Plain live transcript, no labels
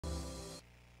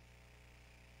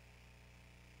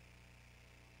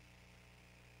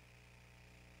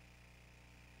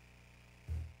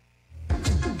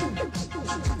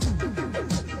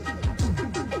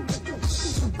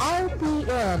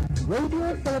RPN,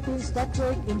 Radio Philippines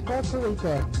Network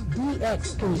Incorporated,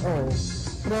 DXKO.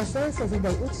 Prese sa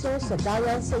Zinday Utso sa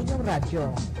dial sa inyong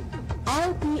radyo.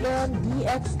 RPN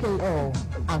DXKO,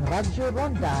 ang radyo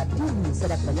ronda dili sa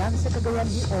Dakbayan sa Cagayan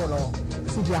de Oro.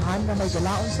 Sidiyahan na may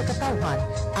galaon sa katawhan,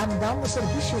 andam mo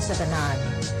serbisyo sa tanan.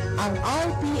 Ang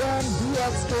RPN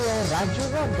DXKO Radyo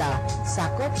Ronda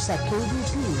sakop sa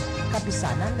KBP,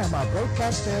 kapisanan ng mga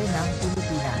broadcaster ng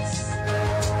Pilipinas.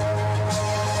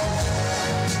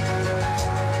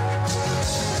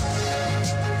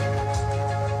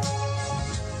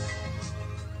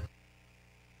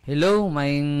 Hello,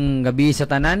 maayong gabi sa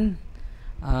tanan.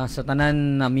 Sa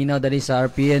tanan naminaw dali sa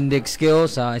RPN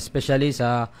DXKO, sa especially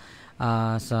sa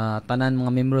tanan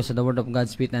mga membro sa The Word of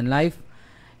God Spirit and Life.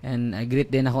 And I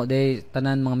greet din ako day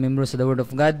tanan mga membro sa The Word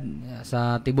of God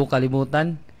sa tibok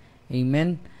kalibutan.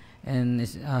 Amen. And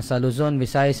sa Luzon,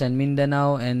 Visayas and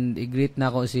Mindanao, and i-greet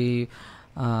na ako si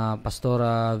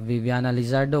Pastora Viviana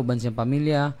Lizardo uban siyang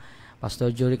pamilya,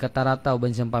 Pastor Jory Catarata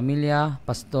uban siyang pamilya,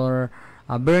 Pastor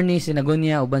Bernie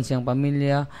Sinagunya uban siyang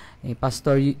pamilya,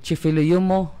 Pastor Chifilo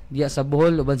Yumo diya sa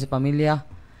Bohol uban siyang pamilya,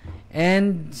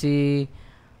 and si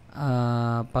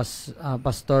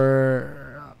Pastor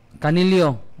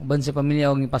Canilio uban sa pamilya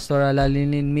og ni Pastor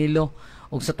Lalinin Milo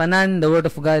ug sa tanan The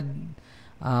Word of God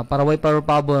paraway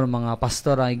pabor mga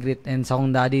pastor I greet, and sa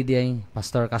akong daddy diay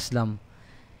Pastor Caslam,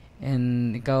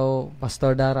 and ikaw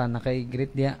Pastor Dara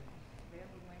nakay-greet diya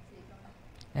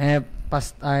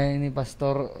ni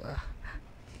Pastor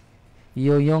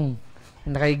Yoyong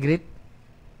nakay-greet.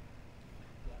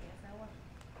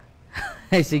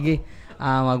 Ay sige,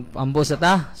 mag-ambo sa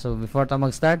ta. So before ta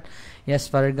mag-start,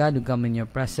 yes, Father God, we come in your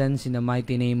presence in the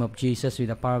mighty name of Jesus with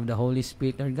the power of the Holy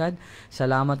Spirit, Lord God.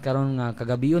 Salamat karon nga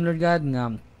kagabion, Lord God,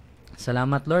 nga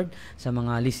salamat, Lord, sa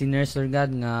mga listeners, Lord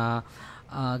God, nga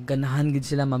ganahan gid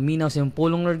sila maminaw sa iyong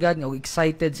pulong, Lord God, nga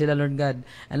excited sila, Lord God.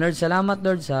 And Lord, salamat,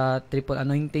 Lord, sa triple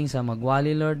anointing sa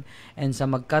magwali, Lord, and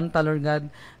sa magkanta, Lord God,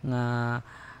 nga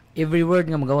every word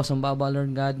nga magawas ang baba,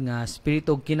 Lord God, nga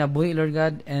spirito kinabuhi, Lord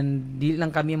God, and di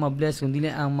lang kami mabless, kundi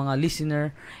ang mga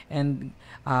listener, and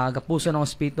gapuso ng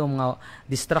espiritu mga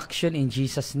distraction in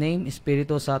Jesus name,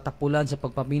 espiritu sa tapulan sa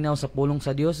pagpaminaw sa pulong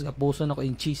sa Dios, gapuso nako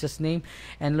in Jesus name.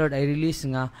 And Lord, I release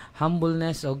nga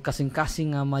humbleness o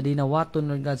kasing-kasing nga madinawaton,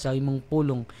 Lord God, sa imong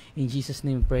pulong. In Jesus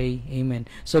name pray, amen.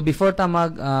 So before ta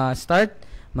mag start,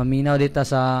 maminaw dita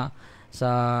sa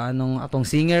anong atong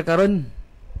singer karon,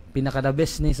 pinaka the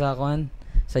best ni sa kuan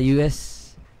sa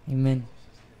US. Amen.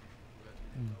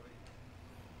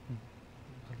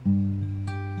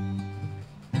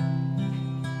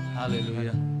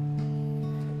 Hallelujah.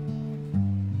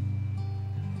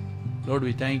 Lord, we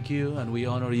thank you and we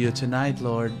honor you tonight,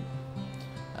 Lord,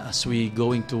 as we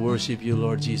going to worship you,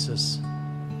 Lord Jesus.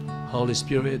 Holy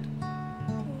Spirit,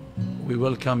 we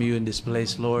welcome you in this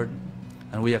place, Lord,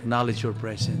 and we acknowledge your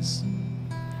presence.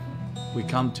 We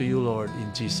come to you, Lord,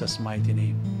 in Jesus' mighty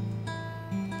name.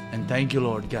 And thank you,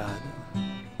 Lord God.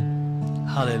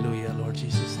 Hallelujah, Lord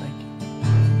Jesus. Thank you.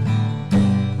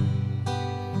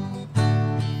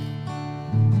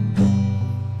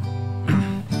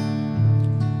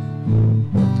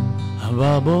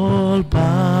 Above all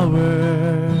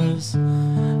powers,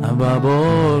 above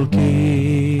all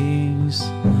kings,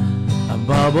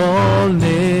 above all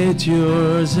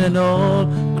natures and all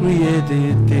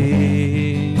created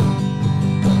things,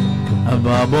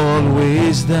 above all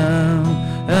wisdom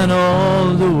and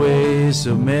all the ways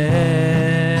of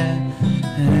men,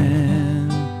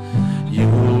 you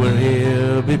were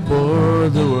here before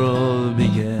the world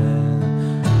began.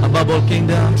 Above all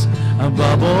kingdoms,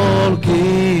 above all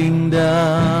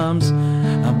kingdoms,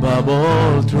 above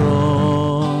all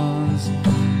thrones,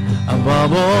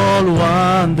 above all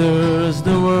wonders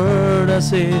the world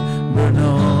has ever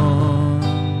known,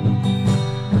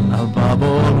 above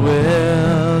all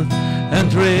wealth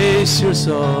and treasures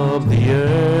of the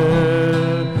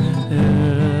earth,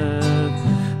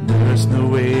 there's no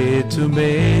way to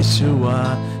measure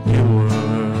what you were.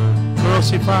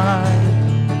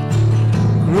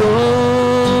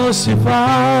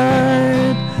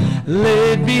 Crucified,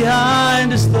 laid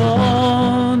behind the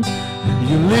stone,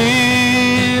 you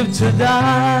lived to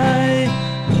die,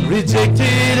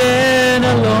 rejected and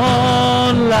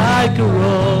alone, like a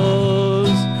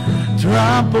rose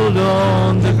trampled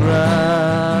on the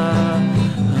ground.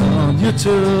 You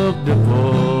took the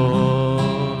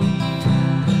fall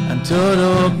and thought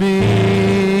of me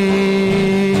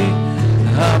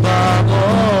above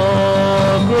all.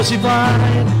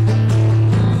 Crucified,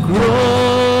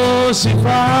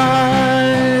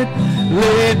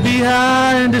 laid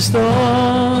behind the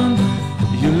stone,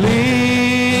 you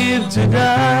lived to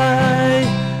die,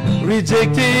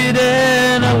 rejected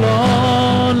and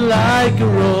alone like a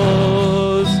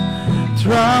rose,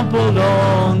 trampled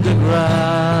on the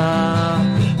ground.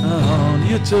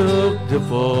 You took the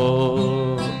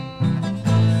fall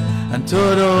and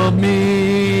thought of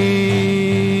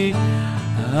me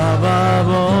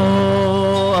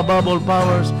above all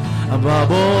powers,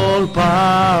 above all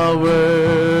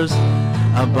powers,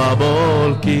 above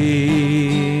all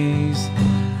kings,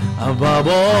 above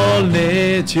all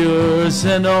natures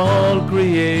and all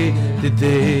created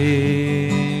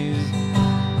things,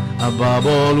 above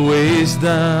all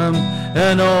wisdom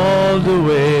and all the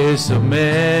ways of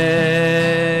men.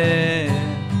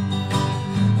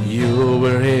 You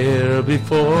were here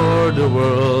before the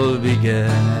world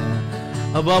began.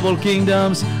 Above all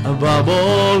kingdoms, above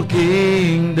all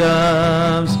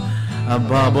kingdoms,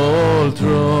 above all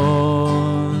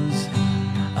thrones,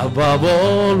 above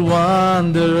all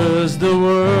wonders the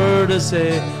world has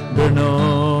ever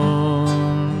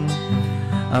known,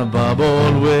 above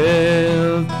all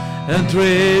wealth and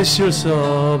treasures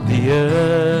of the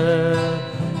earth.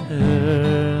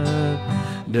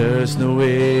 There's no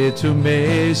way to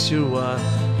measure what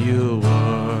you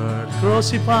were.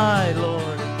 Crucified,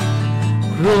 Lord,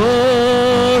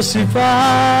 crucified,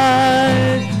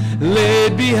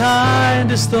 laid behind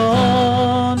the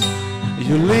stone.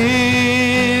 You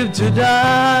lived to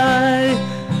die,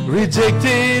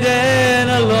 rejected and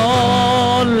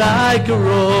alone like a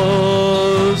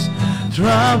rose,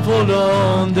 trampled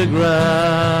on the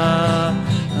ground.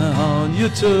 You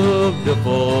took the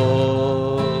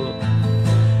fall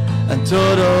and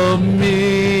thought of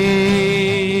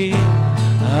me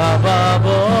above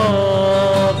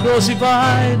all.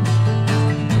 Crucified,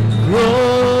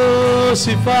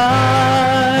 crucified,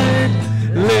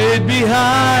 laid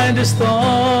behind the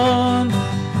stone.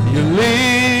 You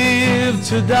lived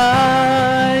to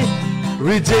die,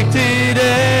 rejected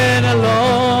and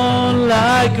alone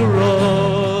like a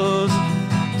rose,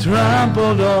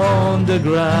 trampled on the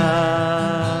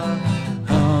ground.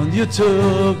 You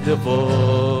took the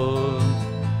fall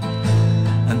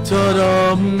and thought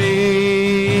of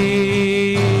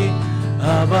me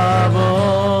above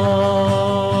all.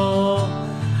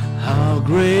 How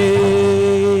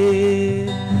great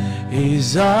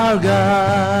is our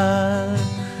God.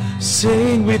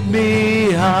 Sing with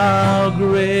me, how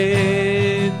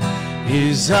great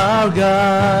is our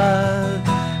God,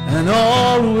 and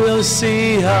all will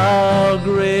see how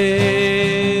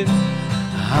great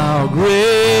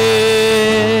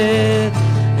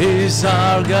is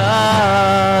our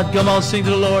God. Come on, sing to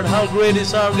the Lord. How great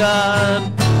is our God.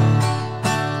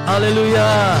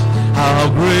 Hallelujah. How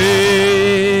great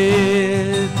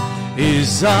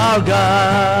is our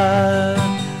God.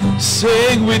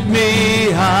 Sing with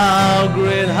me, how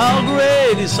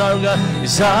great is our God,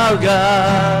 is our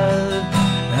God,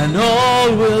 and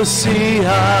all will see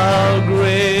how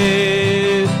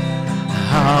great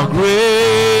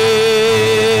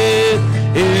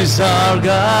is our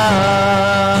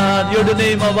God. You're the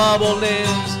name above all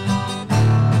names.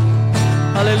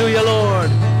 Hallelujah,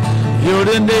 Lord. You're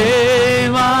the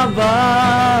name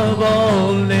above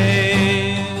all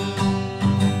names.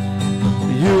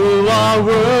 You are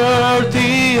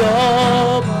worthy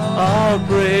of our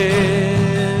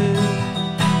praise.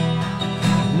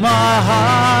 My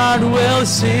heart will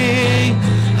sing,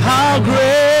 how great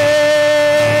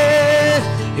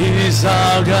is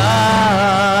our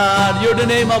God. You're the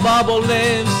name above all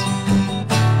names.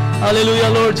 Hallelujah,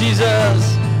 Lord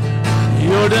Jesus.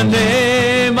 You're the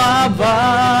name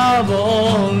above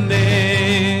all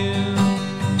names.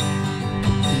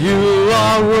 You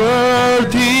are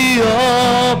worthy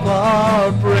of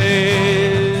our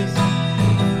praise.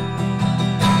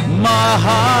 My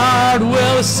heart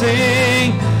will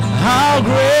sing, how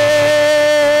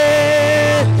great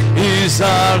is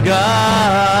our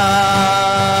God.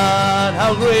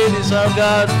 How great is our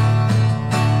God.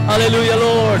 Hallelujah,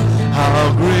 Lord.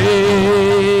 How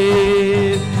great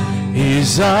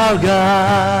is our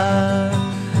God.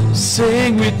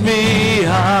 Sing with me,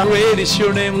 how great is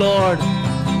your name, Lord.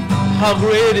 How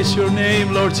great is your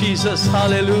name, Lord Jesus.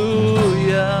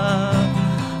 Hallelujah.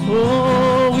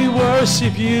 Oh, we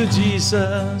worship you,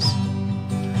 Jesus.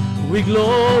 We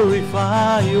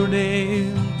glorify your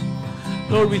name.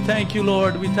 Lord, we thank you,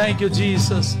 Lord. We thank you,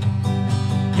 Jesus.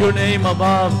 Your name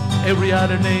above every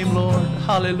other name, Lord.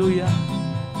 Hallelujah.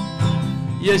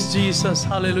 Yes, Jesus.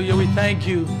 Hallelujah. We thank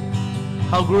you.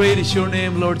 How great is your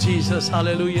name, Lord Jesus.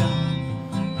 Hallelujah.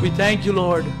 We thank you,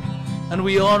 Lord. And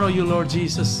we honor you, Lord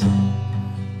Jesus.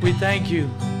 We thank you.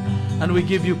 And we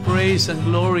give you praise and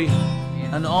glory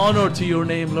and honor to your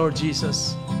name, Lord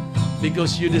Jesus.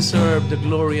 Because you deserve the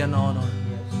glory and honor.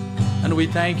 And we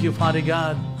thank you, Father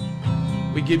God.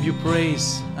 We give you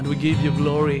praise and we give you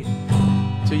glory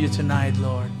to you tonight,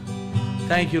 Lord.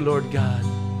 Thank you, Lord God.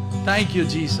 Thank you,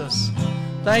 Jesus.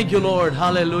 Thank you, Lord.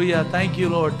 Hallelujah. Thank you,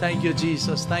 Lord. Thank you,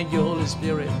 Jesus. Thank you, Holy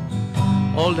Spirit.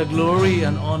 All the glory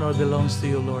and honor belongs to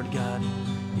you, Lord God.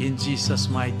 In Jesus'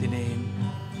 mighty name.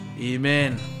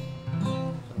 Amen.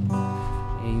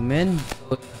 Amen.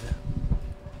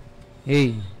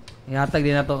 Hey, ihatag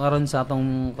din nato karon sa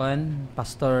atong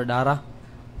Pastor Dara.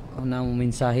 Una mong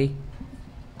mensahe.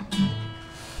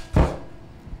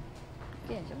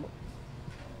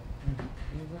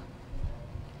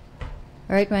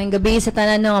 Alright, ngayong gabi sa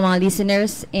tanan ng mga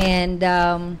listeners, and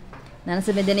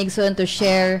nasa medinig soon to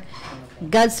share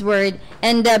God's Word.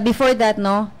 And before that,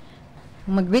 no,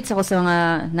 mag-greet ako sa mga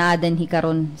naadan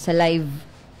hikaron sa live.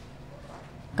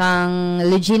 Kang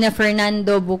Legina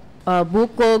Fernando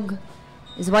Bukog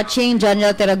is watching, John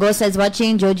L. Teragosa is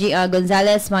watching, Joji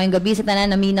Gonzalez, ngayong gabi sa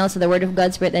tanan naminaw sa The Word of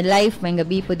God, Spirit and Life. Ngayong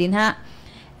gabi po din ha.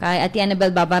 Kay Ati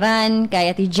Annabel Babaran,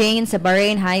 kay Ati Jane sa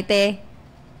Bahrain, hi te.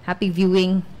 Happy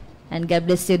viewing. And God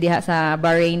bless you diha sa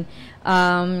Bahrain.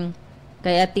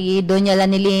 Kay Ati Donya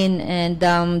Lanilin and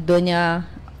Donya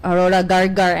Aurora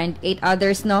Gargar and 8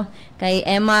 others, no? Kay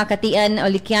Emma Katian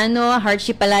Olikiano,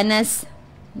 Hardship Palanas.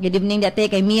 Good evening dati.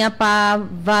 Kay Mia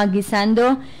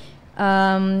Pavagisando.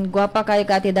 Guwapa kayo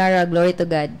Kati Dara. Glory to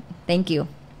God. Thank you.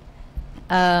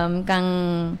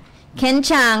 Kang Ken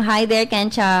Chang. Hi there, Ken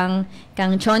Chang.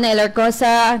 Kang Chona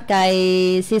Elarcosa.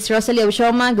 Kay Sis Rosalie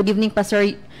Oshoma. Good evening, Pastor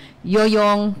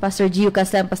Yoyong, Pastor Gio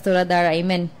Caslam, Pastora Dara,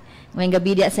 amen. Ngayong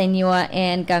gabi diya sa inyo,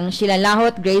 and kang Sheila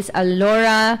Lahot, Grace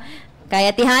Alora, kay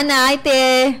Tihana, ay te,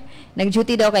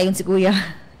 nag-duty daw kayo si Kuya.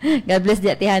 God bless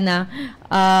diya, Tihana.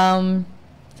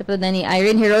 Sa na ni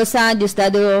Irene Hirosa,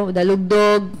 Diosdado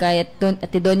Dalugdog, kay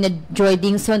Ati Donya Joy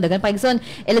Dingson, dagan paigson.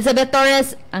 Elizabeth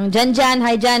Torres, ang Jan,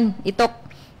 hi Jan, Itok,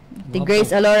 Ati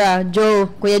Grace Alora, Joe,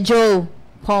 Kuya Joe,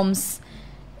 Poms,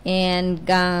 and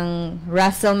kang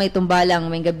Russell may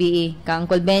tumbalang may gabi, kang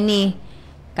Colbeni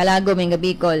Kalago may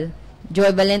gabi kol,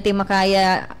 Joy Valente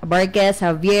Makaya, Barques,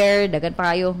 Javier, dagan pa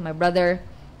kayo, my brother,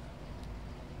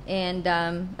 and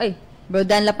Bro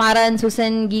Dan Laparan,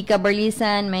 Susan Gika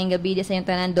Barlisan, may gabi di sa yung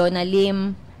tanan, Donna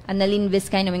Lim, Annalyn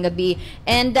Vizcay na may gabi,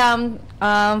 and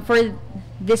for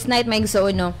this night may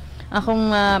gusto no, akong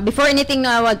before anything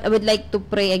no, I would like to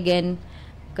pray again,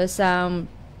 because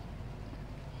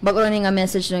bago rin nga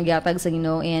message na gihatag sa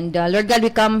Ginoo. And Lord God,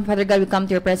 we come, Father God, we come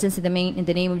to your presence in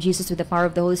the name of Jesus with the power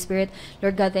of the Holy Spirit.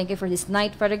 Lord God, thank you for this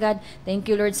night, Father God. Thank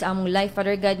you, Lord, sa among life,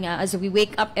 Father God, nga as we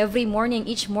wake up every morning,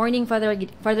 each morning, Father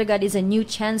God, is a new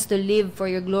chance to live for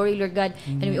your glory, Lord God.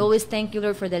 Mm-hmm. And we always thank you,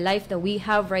 Lord, for the life that we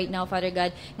have right now, Father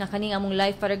God. Nga kaning among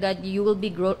life, Father God, you will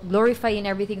be glorified in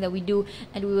everything that we do,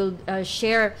 and we will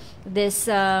share this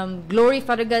glory,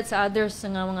 Father God, sa others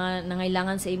nga mga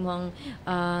nangailangan sa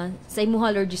imuha,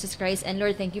 Lord Jesus Christ. And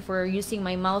Lord, thank you for using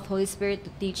my mouth, Holy Spirit,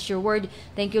 to teach your word.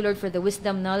 Thank you, Lord, for the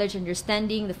wisdom, knowledge,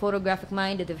 understanding, the photographic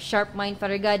mind, the sharp mind,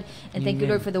 Father God. And thank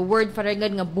you, Lord, for the word, Father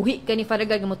God, nga buhi ka ni Father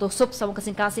God, nga matusop sa mga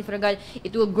kasing-kasing, Father God.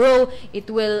 It will grow, it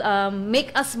will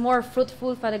make us more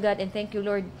fruitful, Father God. And thank you,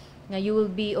 Lord, nga you will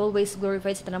be always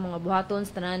glorified sa tanang mga buhaton,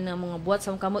 sa tanang mga buhat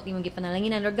sa mga kamot, imong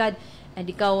gipanalanginan, Lord God. And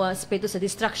ikaw, espiritu sa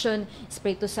distraction,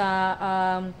 espiritu sa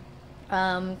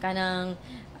kanang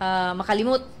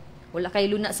makalimot, wala kay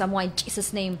luna sa mga in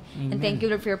Jesus name. Amen. And thank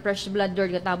you, Lord, for your precious blood,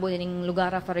 Lord, gatabo ning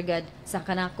lugar, Father God, sa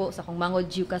kanako, sa kong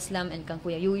mangod, Gio Caslam, and kang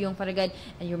Kuya Yuyong, Father God,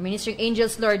 and your ministering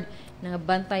angels, Lord, na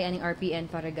bantay aning RPN,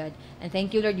 Father God. And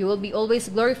thank you, Lord, you will be always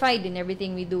glorified in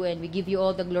everything we do, and we give you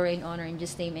all the glory and honor in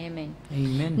Jesus' name. Amen.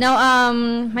 Amen. Now,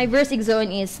 my verse exon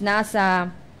is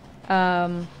nasa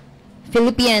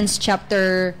Philippians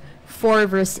chapter 4,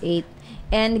 verse 8.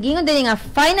 And gingon din nga,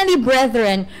 finally,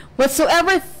 brethren,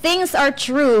 whatsoever things are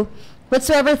true,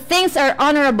 whatsoever things are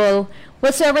honorable,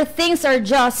 whatsoever things are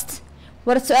just,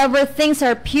 whatsoever things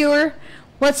are pure,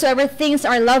 whatsoever things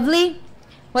are lovely,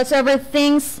 whatsoever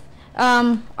things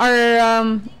are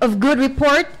of good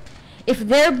report, if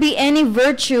there be any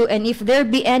virtue and if there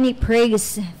be any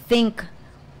praise, think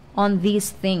on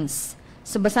these things.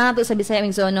 So basa nato sa Bisaya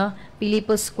ming no,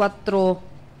 Pilipos 4:8.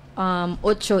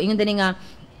 Ingon din nga,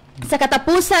 sa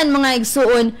katapusan mga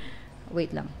igsuon, wait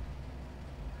lang.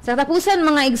 Sa katapusan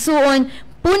mga igsuon,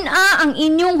 puna ang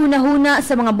inyong hunahuna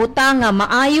sa mga butang nga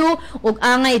maayo ug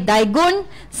angay daygon,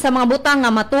 sa mga butang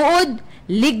nga matuod,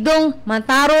 ligdong,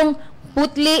 matarong,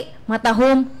 putli,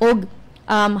 matahom ug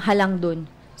halangdon.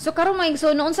 So karon mga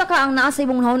igsuon, unsa ka ang naa sa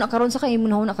imong hunahuna karon, sa kay imong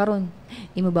hunahuna karon?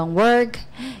 Imo bang work?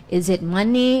 Is it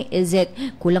money? Is it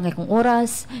kulang kay kong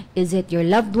oras? Is it your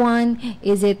loved one?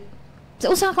 Is it Sa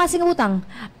usang klase nga butang,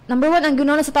 number 1 ang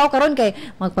ginawa sa tao karon kay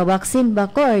magpabaksin ba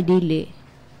ko or dili?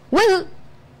 Well,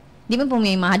 di man po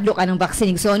may mahadlok anong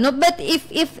vaccine so no, but if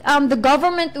the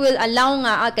government will allow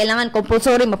nga kailangan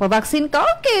compulsory mapabaksin ka,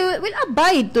 okay, we'll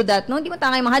abide to that, no? Di man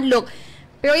tangay mahadlok.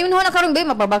 Pero even ho na karon ba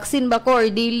mapabaksin ba ko or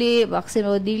dili, vaccine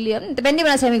o dili, depende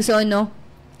man sa aming so no.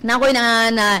 Nakoy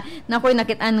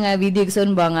nakitaan nga video so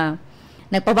ba nga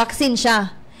nagpabaksin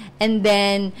siya. And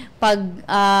then pag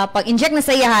inject na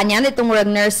sa iya niya itong murag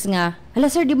nurse nga, hala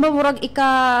sir, di ba murag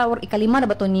ikalima na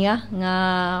ba to niya nga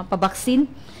pabaksin?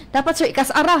 Dapat sir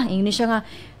ikasara. Ingni siya nga,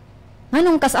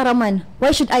 anong kasara man?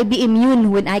 Why should I be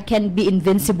immune when I can be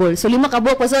invincible? So 5 ka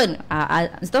buok pa son.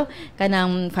 Ito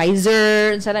kanang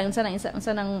Pfizer, unsa nang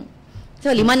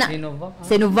so 5 na.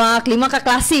 Sinovac, 5 ka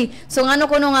klase. So ngano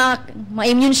kuno nga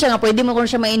ma-immune siya nga pwede mo kuno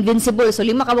siya ma-invincible. So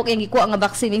 5 ka buok yang gikuha nga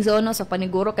vaccine so no, so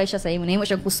paniguro kay siya sa imo nahimo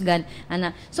siyang kusgan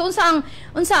ana. So unsa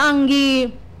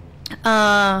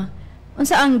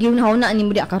ang giunahuna ni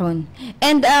mo di karon.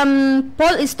 And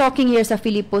Paul is talking here sa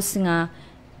Filipos nga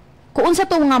kung unsa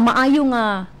to nga maayo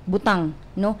nga butang,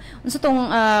 no? Unsa tong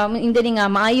hindi nga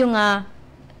maayo nga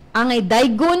angay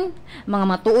daygon, mga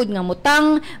matuod nga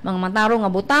mutang, mga mataro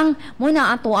nga butang, mo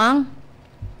na ato ang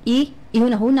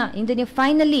ihunahuna. And then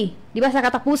finally, di ba sa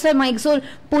katapusan mga igsool,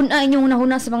 puna inyong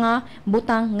hunahuna sa mga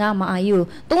butang nga maayo.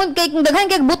 Tungod kay kung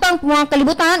daghan kay butang, mga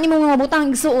kalibutan imong mga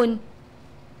butang igsoon,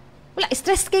 wala,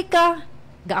 stress kay ka,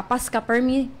 gaapas ka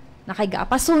permi, nakay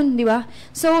gaapason, di ba?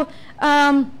 So,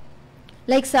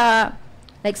 like sa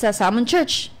Salmon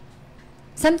Church,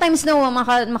 sometimes no,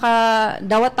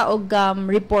 makadawat ta og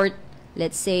report,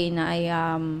 let's say, na ay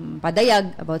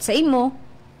padayag about sa imo,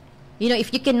 you know,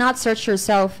 if you cannot search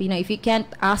yourself, you know, if you can't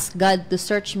ask God to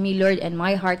search me, Lord, and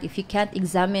my heart, if you can't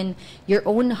examine your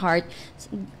own heart,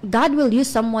 God will use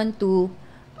someone to,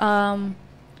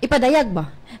 ipadayag ba?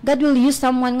 God will use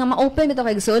someone nga ma-open ito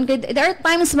kay Gsoon. There are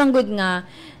times man good nga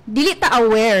dili ta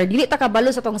aware, dili ta kabalo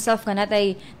sa tong self nga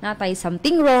natay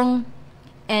something wrong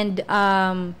and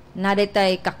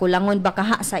natay kakulangon ba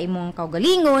kaha sa imong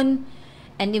kaugalingon,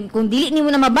 and kung dili nimo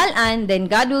na mabalaan, then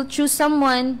God will choose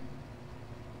someone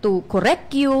to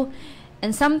correct you.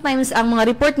 And sometimes ang mga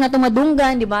report nga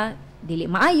tumadunggan, di ba? Dili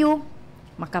maayo,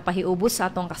 makapahiubos sa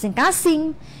atong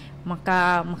kasing-kasing,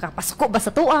 makapasuko ba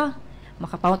sa tuwa,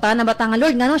 makapaunta na ba nga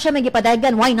Lord, ngano siya may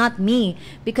gipadagan, why not me?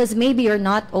 Because maybe you're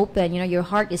not open, you know, your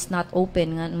heart is not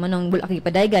open nga manong bulak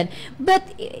gipadagan. But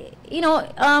you know,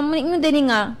 din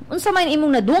nga unsa man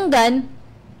imong nadunggan,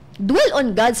 dwell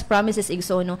on God's promises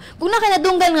igsono. Kung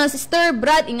nadunggan nga sister,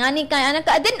 brad, ingani kay anak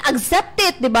ka, then accept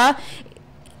it, di ba?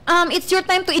 It's your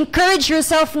time to encourage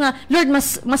yourself nga, Lord,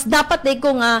 mas dapat day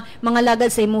ko nga mga lagad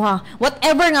sa imuha.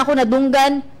 Whatever nga ako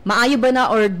nadunggan, maayo ba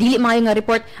na or dili maayo nga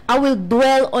report, I will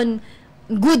dwell on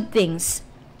good things.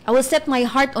 I will set my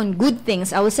heart on good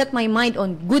things. I will set my mind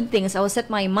on good things. I will set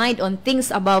my mind on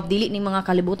things above dili ni mga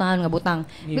kalibutan nga butang.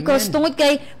 Amen. Because tungod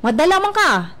kay madala man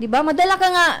ka, di ba? Madala ka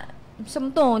nga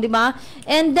samtong, di ba?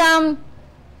 And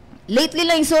lately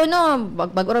lang so no,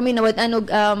 bago rami nawad anog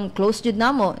close jud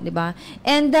namo, di ba?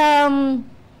 And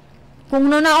kung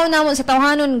nunao namo sa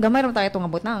tawhanon, gamay ra tayo nga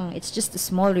butang. It's just a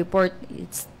small report.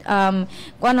 It's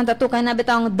kung anong tato kay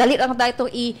nabitang dali ra tayo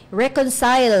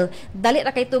i-reconcile, dali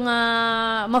ra kay nga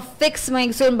ma-fix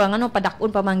mga igsoon ba ngano padakon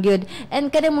pa man gyud.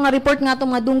 And kadang mga report nga atong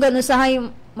madunggan usahay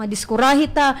madiskurahi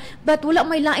ta, but wala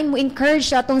may lain mo encourage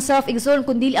sa atong self igsoon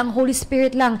kundi ang Holy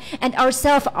Spirit lang, and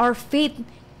ourself, our faith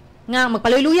nga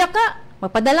magpaluya ka,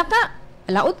 magpadala ka,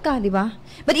 alaot ka, di ba?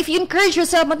 But if you encourage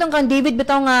yourself, matong kang David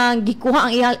bitaw nga gikuha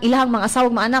ang ilahang mga asawag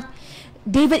mga anak,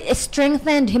 David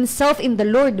strengthened himself in the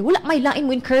Lord. Wala may lain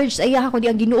mo encourage sa iya kundi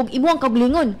ang Ginoo imo ang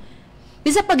kablingon.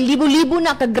 Bisa pag libo-libo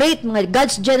na ka great mga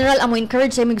God's general amo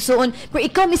encourage sa imong igsoon, pero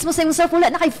ikaw mismo sa imong self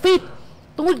wala na kay faith.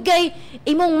 Tungod kay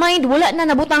imong mind wala na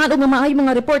nabutangan og maayo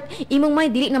mga report, imong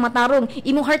mind dili na matarong,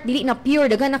 imong heart dili na pure,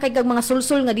 daghan na kay kag mga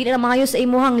sulsul nga dili na maayo sa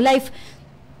imong life.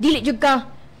 Dili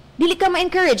ka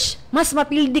ma-encourage, mas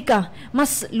mapildi ka,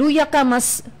 mas luya ka,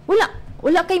 mas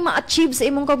wala kay ma-achieve sa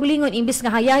imong kagulingon, imbis nga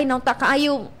hayahin na ta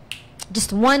kaayo just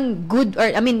one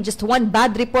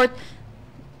bad report,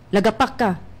 lagapak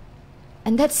ka.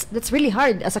 And that's really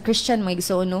hard as a Christian, mga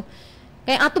igsoon, no?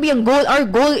 Kaya ato biyang goal, our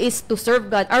goal is to serve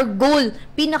God. Our goal,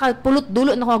 pinaka-pulot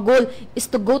dulo na goal is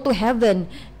to go to heaven.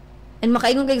 And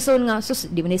makaingon kay igsoon nga, sus,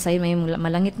 di man say may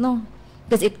malangit, no?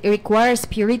 Because it requires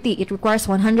purity, it requires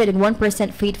 101%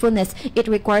 faithfulness, it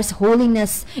requires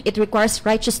holiness, it requires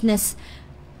righteousness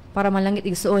para malangit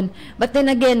igsoon. But then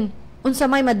again,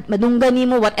 unsa may madunggan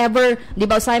nimo whatever, di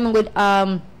ba usay man good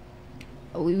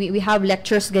we have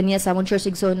lectures ganiya sa among church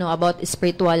igsoon no, about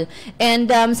spiritual.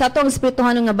 And sa atong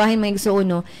spirituhan nga bahin mga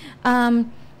igsoon no,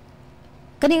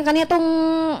 kani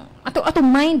atong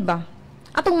mind ba,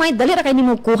 atong mind dali ra kay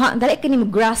nimo kuha, dali kay nimo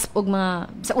grasp og mga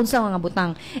sa unsa nga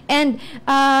butang. And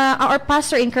our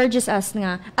pastor encourages us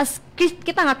nga as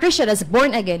kita nga Christian, as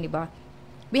born again, di ba,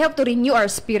 we have to renew our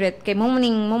spirit kay mo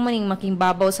maning making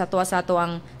babaw sa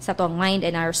tuang mind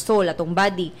and our soul, atong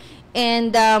body.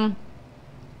 And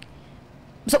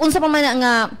sa unsa pa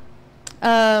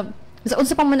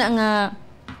man nga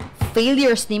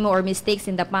failures nimo or mistakes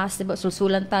in the past, diba,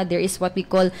 susulan ta, there is what we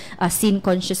call sin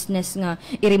consciousness nga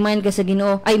i-remind ka sa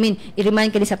Ginoo, i-remind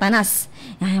ka ni Satanas,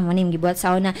 manim gibuhat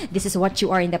sa una, this is what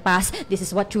you are in the past, this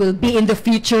is what you will be in the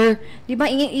future, diba,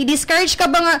 i-discourage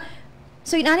ka ba nga,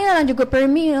 so inani na lang jud ko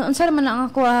permi, unsa man lang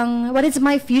ako ang what is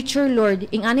my future, Lord,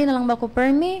 ingani na lang ba ko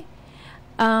permi,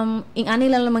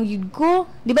 ingani lang lamang yun ko,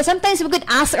 diba, sometimes we could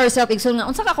ask ourselves, nga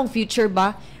unsa ka akong future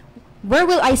ba, where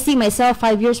will I see myself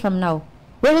 5 years from now?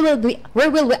 Where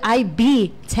will I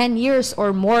be 10 years or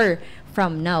more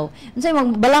from now? Unsay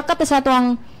mabalaka ta sa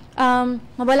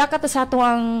ato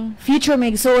ang future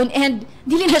megsoon, and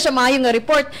dili na siya maayo nga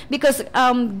report because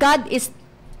God is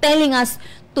telling us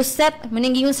to set,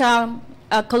 maningingon sa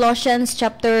Colossians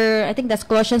chapter 3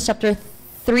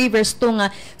 verse 2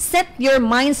 nga, set your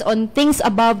minds on things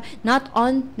above, not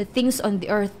on the things on the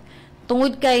earth.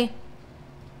 Tungod kay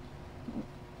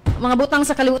mga butang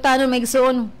sa kalibutan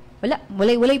megsoon,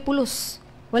 walay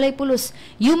pulos.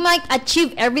 You might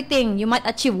achieve everything. You might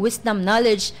achieve wisdom,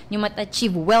 knowledge. You might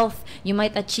achieve wealth. You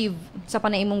might achieve sa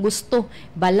panay imong gusto,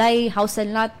 balay, house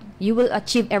and lot. You will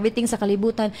achieve everything sa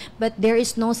kalibutan, but there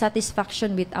is no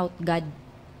satisfaction without God.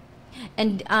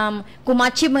 And kung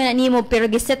ma-achieve man nimo pero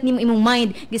giset nimo imong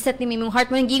mind, giset nimo imong heart,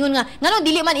 man gingon nga ngano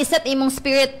dili man iset imong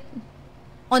spirit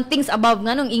on things above,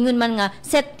 nganong ingon man nga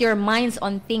set your minds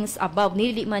on things above,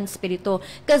 dili man spirito.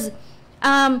 Because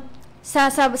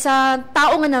sa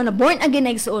tao nga na born again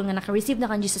na igsoon nga naka-receive na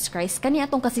kan Jesus Christ, kani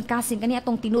atong kasing-kasing, kani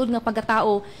atong tinuod nga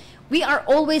pagkatao, we are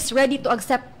always ready to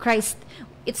accept Christ.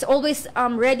 It's always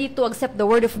ready to accept the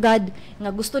word of God,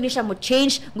 nga gusto ni siya mo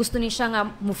change, gusto ni siya nga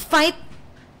mo fight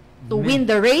to win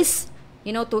the race, you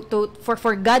know,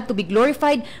 for God to be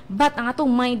glorified. But ang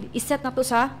atong mind iset na to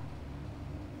sa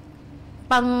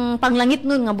panglangit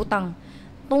nun nga butang,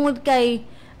 tungod kay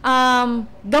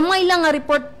gamay lang nga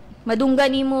report madungga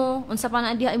nimo, unsa pa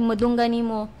na diha madungga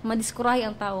nimo, madiskurahi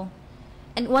ang tao.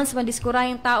 And once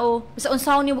madiskurahi ang tao, sa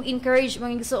unsaon nimo encourage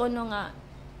mga igsoon nga,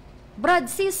 brad,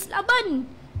 sis, laban,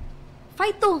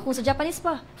 fight to. Kung sa Japanese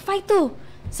pa, fight to.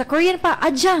 Sa Korean pa,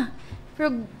 adja.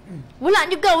 Pero wala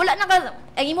na ka,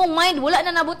 ang imong mind wala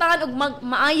na nabutangan og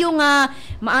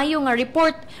maayo nga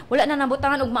report, wala na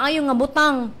nabutangan og maayo nga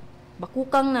butang,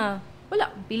 bakukang na,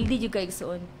 wala, pildi jud kay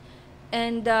igsoon.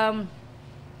 And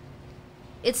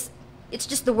it's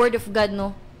just the word of God,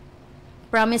 no?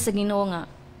 Promise sa Ginoo nga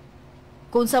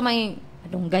kung sa may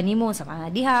adunggan nimo sa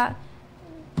panadiha,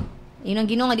 yun ang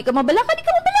Ginoo nga di ka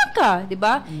mabalaka, di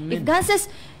ba? If God says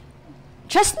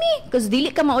trust me, because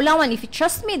dili ka maulawan, if you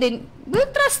trust me, then we'll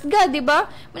trust God, di ba?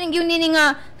 Maning yun nini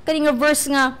nga kaning nga verse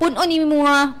nga punon nimo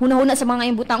nga hunahuna sa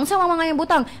mga butang, unsa mga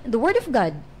butang, the word of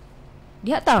God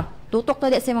diha ta tutok ta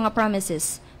sa mga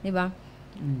promises, di ba?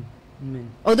 Amen.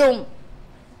 Although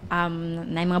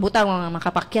na mga butang mga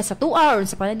makapakya sa tua or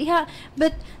sa panadiha,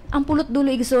 but ang pulot dulo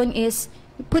igsoon is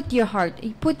put your heart,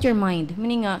 put your mind,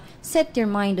 meaning set your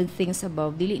mind on things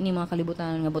above, dili ni mga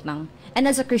kalibutan nga butang. And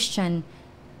as a Christian,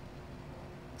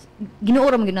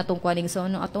 ginuora mo ginatong kwaning so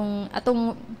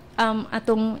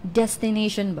atong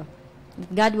destination ba,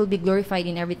 God will be glorified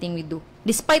in everything we do,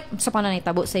 despite sa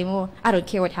pananitabo sa imo. I don't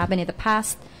care what happened in the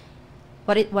past.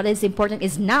 What is important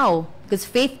is now, because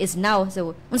faith is now.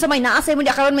 So unsa may naasay mo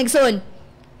di karon magsoon,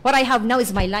 what I have now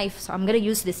is my life, so I'm gonna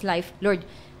use this life. Lord,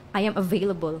 I am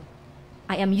available,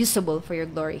 I am usable for your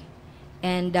glory.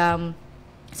 And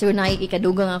so na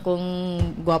ikadugang akong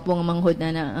gwapong manghod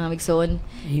na magsoon,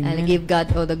 and I give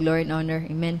God all the glory and honor.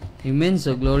 Amen.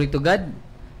 So glory to God.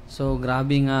 So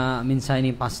grabe nga mensahe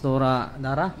ni Pastora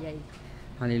Dara. Yay.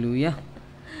 Hallelujah.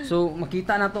 So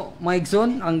makita na to mga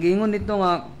igsoon, ang gingon nito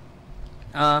nga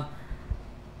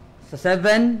sa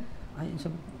 7 ay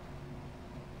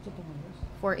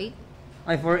 4:8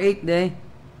 ay 4:8 day.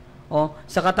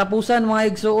 Sa katapusan mga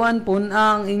igsuon,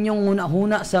 pun-ang inyong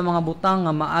hunahuna sa mga butang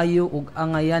nga maayo ug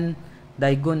angayan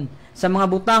daygon. Sa mga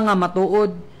butang nga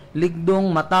matuod, ligdong,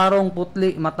 matarong,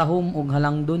 putli, matahom ug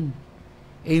halangdon.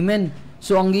 Amen.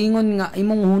 So ang gingon nga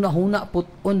imong hunahuna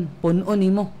punon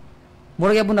nimo.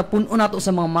 Mura gyud na punon nato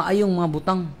sa mga maayong mga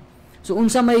butang. So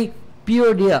unsa may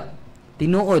pure diha?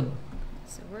 Tinuod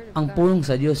ang pulong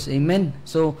sa Dios. Amen.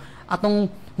 So atong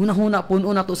hunahuna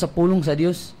punon nato sa pulong sa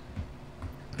Dios.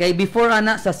 Kay before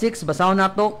ana sa 6 basahon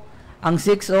nato Ang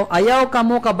 6, ayaw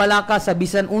kamo kabalaka sa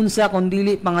bisan unsa kung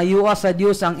dili pangayua sa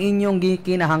Dios ang inyong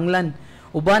gikinahanglan.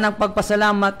 Uban ang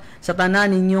pagpasalamat sa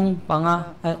tanan ninyong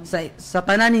sa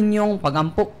tanan ninyong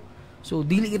pagampo. So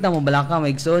dili kita mabalaka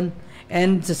maigsoon.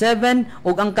 And sa 7,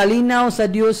 ug ang kalinaw sa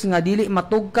Dios nga dili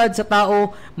matugkad sa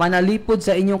tao manalipod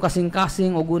sa inyong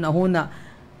kasing-kasing ug una-huna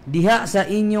diha sa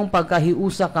inyong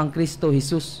pagkahiusa kang Kristo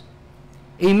Jesus.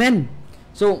 Amen.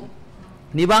 So,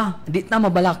 di ba? Di ta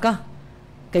mabalaka.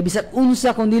 Kay bisag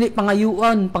unsa kung dili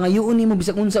pangayuon nimo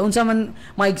bisag unsa man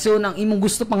maigsoon ang imong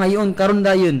gusto pangayoon karon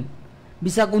dayon.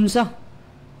 Bisag unsa.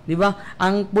 Di ba?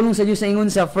 Ang pulong sa Dios sa ingon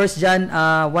sa 1 John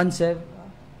 1:7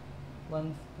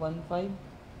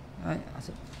 1:5 ay,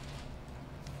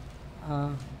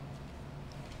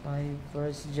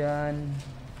 1 John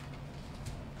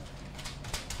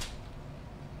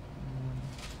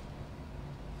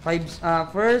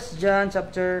 1 John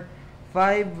chapter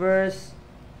 5 verse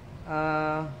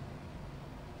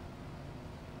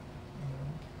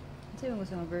Sino mo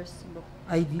sa verse book?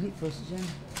 ay dili 1 John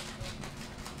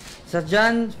sa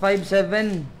John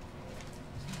 5:7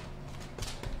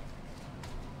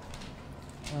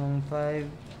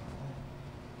 5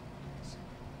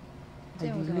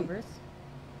 Sino mo sa verse?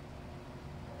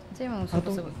 Sino mo sa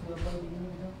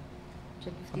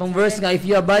Atong verse nga, if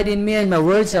you abide in me and my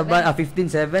words abide,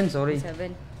 15:7, sorry.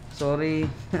 7. Sorry.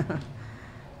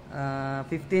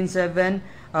 15:7.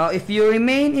 If you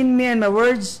remain in me and my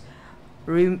words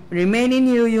remain in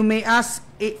you, you may ask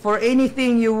for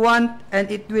anything you want and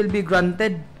it will be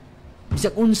granted.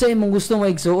 Bisag unsay imong gusto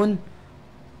maigsoon.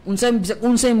 Bisag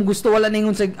unsay imong gusto wala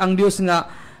ningon sa ang Dios nga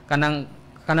kanang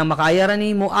makaya ra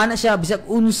nimo ana siya bisag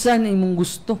unsa imong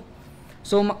gusto.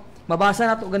 So mabasa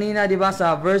nato ganina di ba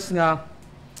sa verse nga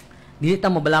dili ta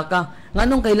mabalaka.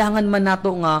 Nganong kailangan man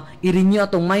nato nga i-renew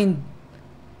atong mind.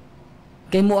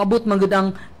 Kay moabot man gud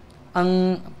ang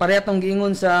parehong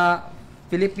giingon sa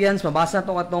Philippians, mabasa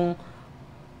to atong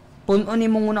punon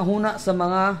nimong una-huna sa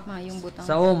mga Maayong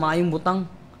butang. maayong butang.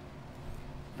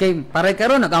 Kay pare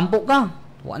karon nagampo ka.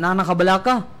 Wa na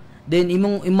nakabalaka. Then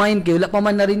imong mind kay wala pa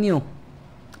man na renew.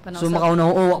 So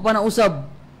wa pa na usab.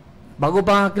 Bago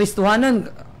pa nga Kristohanan,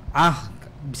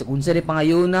 bisag unsa rin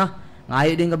pangayon na,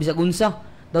 ngayo din ka bisag unsa.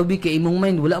 Daw kay imong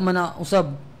mind wala man na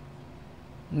usab.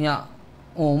 Nya,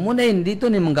 muna yun dito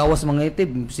ni manggawas mga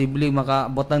itib, imposible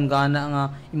makabotan ka na nga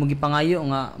imong gipangayo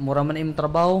nga mura man imong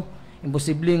trabaho,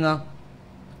 imposible nga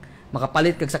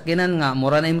makapalit kag sakyanan nga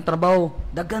mura na imong trabaho,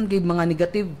 daghan kay mga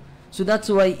negative. So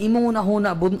that's why imong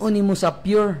una-huna bunon nimo sa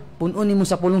pure, punon nimo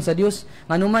sa pulong sa Dios.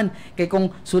 Nganuman kay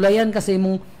kung sulayan ka sa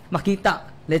imong makita,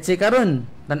 let's say karon,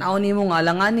 tan-aw nimo nga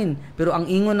alanganin, pero ang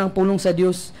ingon ng pulong sa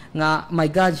Dios nga my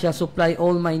God shall supply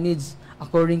all my needs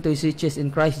according to His riches in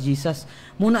Christ Jesus.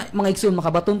 Muna mga igsoon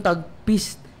makabaton tag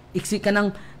peace, iksi ka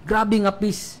ng grabe nga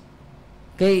peace.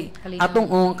 Kay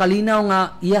atong kalinaw nga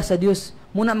iya sa Dios.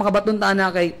 Muna makabaton ta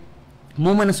na kay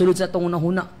mo man nasulod sa atong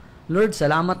una-huna. Lord,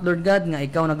 salamat Lord God nga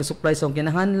ikaw nag-supply sa akong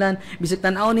kinahanglan. Bisig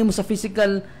tan-aw nimo sa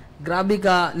physical, grabe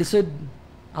ka lisod.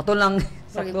 Ato lang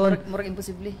sakon. Murag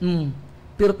imposible.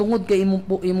 Pero tungod kay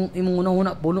imong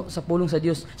una-huna puno sa pulong sa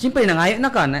Dios. Siyempre nangayo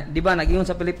na ka, di ba? Nagingon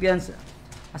sa Philippians.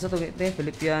 Asa to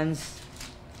Philippians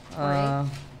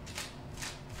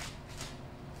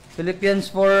Philippians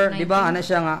 4, di ba? Ana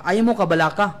siya nga, ayaw mo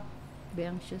kabalaka. Be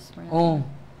anxious for nothing.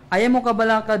 Ayaw mo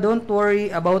kabalaka, don't worry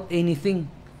about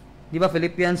anything. Di ba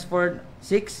Philippians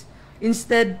 4:6?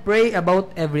 Instead, pray about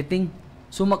everything.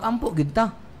 So magampo gid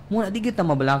ta. Muna di kita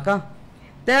mabalaka.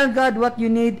 Tell God what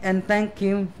you need and thank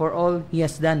Him for all He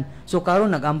has done. So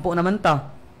karon nagampo naman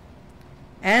ta.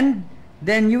 And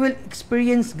then you will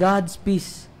experience God's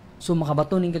peace. So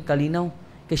makabato ning kalinaw.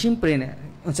 Kay syempre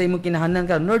unsa imong kinahanglan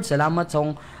karon, Lord, salamat sa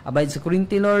akong abide sa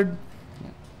Corinthi, Lord.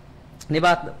 Di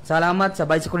ba? Salamat sa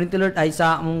abide sa Corinthi, Lord, ay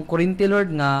sa among Corinthi, Lord,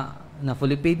 nga na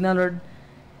fully paid na, Lord.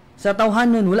 Sa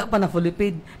tawhanon wala pa na fully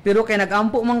paid, pero kay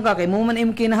nagampo man ka kay mo man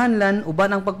imong kinahanglan uban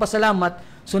ang pagpasalamat,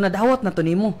 so nadawat na to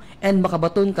nimo and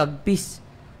makabaton kag peace.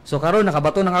 So karon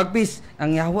nakabaton ng kag peace,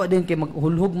 ang yawa din kay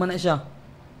maghulhog man na siya.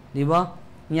 Di ba?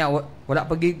 Nya wala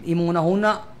pag imong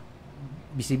unahuna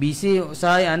bisi-bisi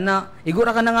say ana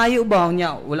igura ka nangayo ba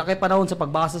nya wala kay panahon sa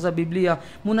pagbasa sa Biblia,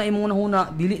 muna imong unahuna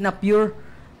dili na pure,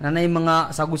 nanay mga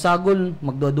sagol-sagol,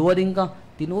 magduwa-duwa din ka,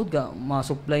 tinuod ka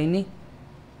ma-supply ni.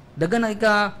 Dagan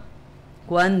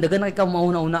na ikaw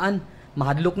mauna-unaan,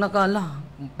 mahadlok na ka la,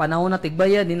 panahon na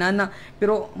tigbaya dinana.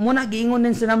 Pero muna giingon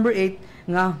din sa number 8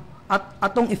 nga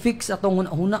atong i-fix atong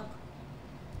una-una.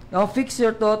 Fix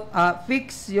your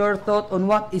thought on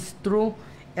what is true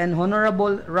and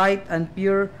honorable, right and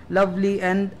pure, lovely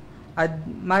and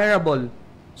admirable.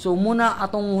 So muna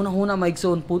atong una-una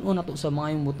maigsoon punon nato sa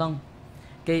mga imong butang.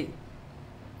 Kay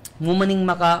mo maning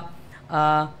maka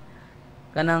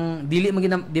kanang dili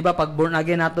man di ba pag born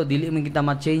again nato dili man kita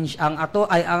ma-change ang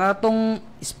atong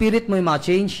spirit mo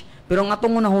ma-change pero ang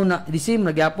atong una-una the same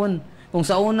nagyapon kung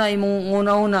sa una imong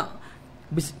una-una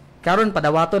karon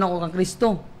padawaton ako kang Kristo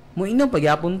mo inom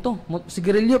pagyapon to mo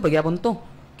sigarilyo pagyapon to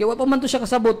kay wa pa man to siya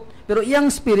kasabot pero iyang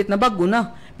spirit na bago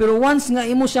na pero once nga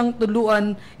imo siyang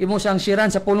tuluan imo siyang shiran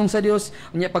sa pulong sa Dios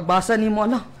unya pagbasa nimo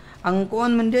ala ang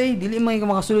kuan man day dili man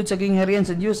makasulod sa gingharian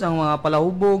sa Dios ang mga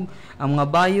palahubog ang mga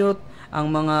bayot ang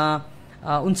mga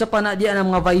unsa pa na diyan ang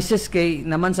mga vices kay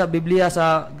naman sa Biblia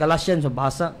sa Galatians so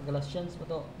basa Galatians pa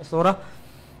to pastora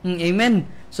amen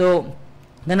so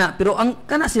nana pero ang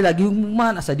kana sila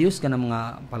gihugman sa Dios kana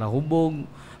mga palahubog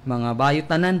mga bayot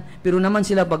tanan pero naman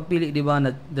sila pagpili di ba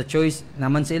na the choice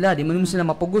naman sila di mo sila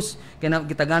mapugos kay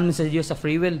gitagan mo sa Dios sa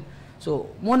free will so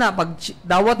muna pag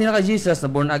dawat nila kay Jesus na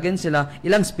born again sila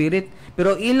ilang spirit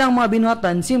pero ilang mga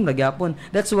binuhatan sim ragyapon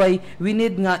that's why we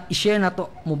need nga i-share nato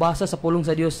mubasa sa pulong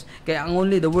sa Dios kay ang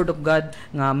only the word of God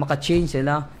nga maka-change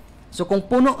sila so kung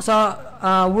puno sa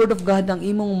word of God ang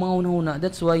imong mga una-una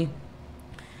that's why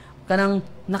kanang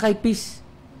nakay peace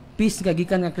nga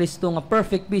gikan nga Kristo nga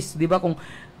perfect peace di ba kung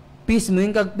peace mo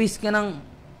yung kag peace kanang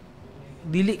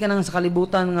dili ka nang sa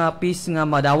kalibutan nga peace nga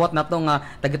madawat nato nga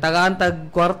tagtagaan tag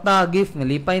kwarta gift nga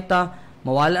lipay ta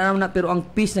mawala na pero ang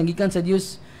peace nga gikan sa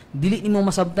Dios dili nimo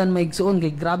masabtan maigsuon kay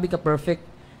grabe ka perfect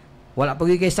wala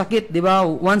pag kay sakit di ba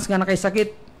once nga nakay sakit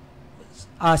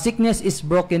sickness is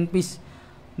broken peace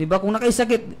di ba kung nakay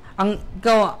sakit ang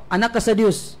ikaw anak ka sa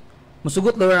Dios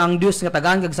musugot Lord ang Dios nga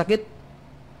tagaan kag sakit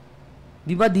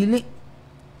di ba dili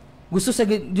gusto sa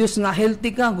Dios nga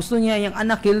healthy ka gusto niya yung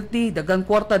anak healthy dagang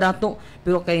kwarta dato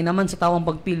pero kay naman sa tawang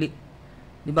pagpili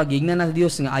di ba gigna na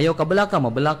Dios nga ayaw ka balaka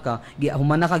mabalaka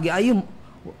humana ka giayo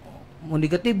mo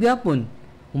negative gyapon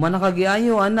humana ka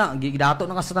giayo ana gidato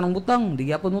na ka sa tanang butang di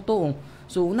gyapon mo tuong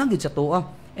so una gid sa tuwa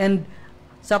and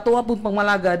sa tuwa pud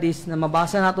pangmalagad is na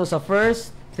mabasa nato sa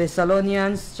 1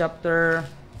 Thessalonians chapter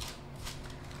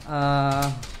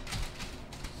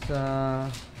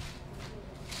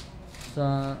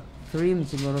sa 3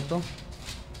 siguro to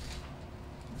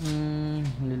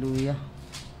hallelujah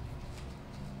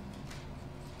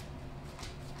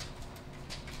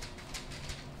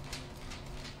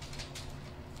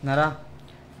nara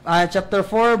chapter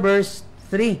 4 verse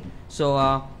 3 so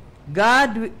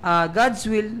God's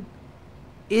will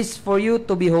is for you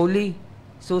to be holy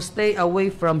so stay away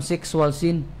from sexual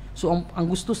sin so ang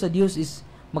gusto sa Dios is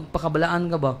magpakabalaan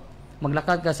ka ba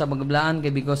maglakad ka sa magbalaan kay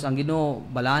because ang Ginoo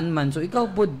balaan man so ikaw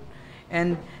pud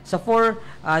and sa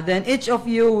 4 then each of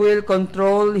you will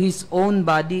control his own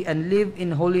body and live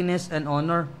in holiness and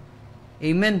honor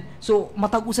amen so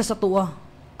matag usa sa tuwa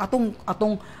atong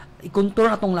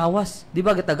i-control atong lawas di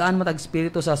ba gitagaan matag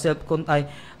espiritu sa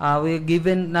we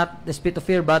given not the spirit of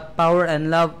fear but power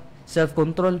and love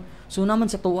self-control so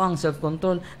naman sa tuwa ang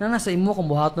self-control na nasa imo kung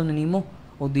buhaton nimo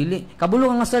o dili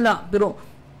kabulo nga sala pero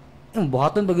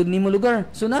buhaton bagud nimo lugar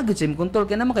so nagid sa control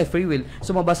kay naman kay free will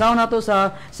so mabasahon nato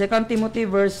sa 2 Timothy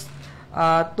verse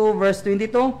 2 verse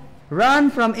 22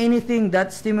 run from anything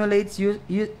that stimulates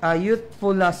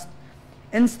youthful lust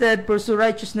instead pursue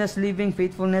righteousness living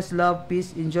faithfulness love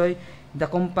peace enjoy the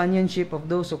companionship of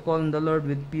those who call on the Lord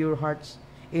with pure hearts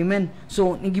amen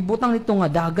so nigibutang nito nga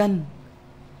dagan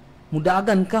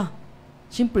mudagan ka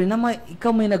siyempre na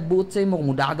ikaw may nagbuot sa imo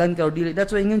kung mudagan ka or dili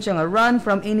that's why ingon siya nga run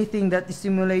from anything that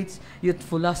stimulates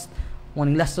youthful lust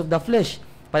wanting lust of the flesh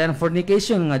parang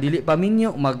fornication nga dili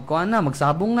paminyo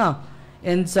magsabong na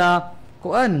and sa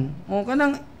kuan o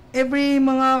kanang every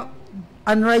mga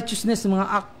unrighteousness mga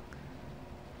act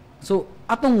so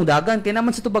atong mudagan kay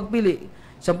naman sa tubagpili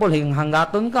example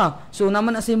hanggaton ka so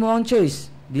naman as imo ang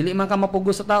choice dili man ka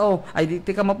mapugos sa tao ay dili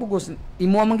ka mapugos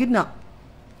imo man gid na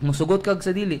musugot kag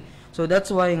sa dili so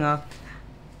that's why nga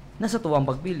nasa tuwang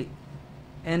pagpili.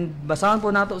 And basahan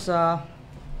po nato sa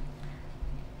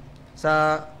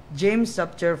James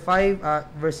chapter 5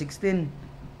 verse 16.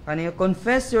 Kaniya,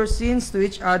 confess your sins to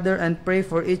each other and pray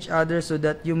for each other so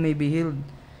that you may be healed.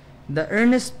 The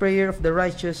earnest prayer of the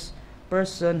righteous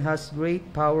person has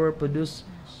great power, produce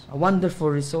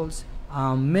wonderful results.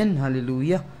 Amen.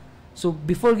 Hallelujah. So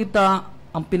before kita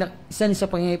ang isa ni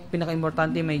sa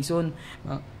pinaka-importante may igsoon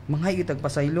manghay kitag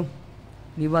pasaylo.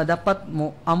 Di ba dapat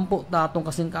mo ampo ta atong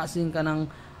kasing-kasing ka ng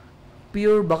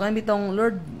pure baka bitong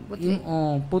Lord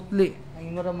putli ang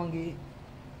imo ra manggi.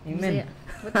 Amen.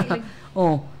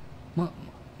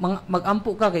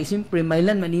 Magampo ka kay simpre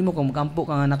mailan man nimo kung magampo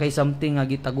ka nga na kay something nga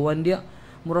gitaguan dia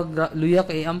murag luya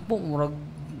kay ampo murag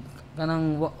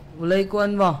kanang walay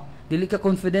kuan ba Dili ka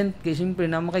confident kay siyempre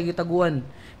na makikitaguan.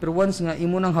 Pero once nga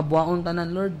imo nang habwaon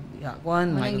tanan Lord, ya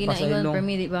kuan Manang may ginaingon pasaylong. for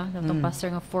me, di ba? Itong pastor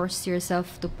nga, force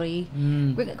yourself to pray.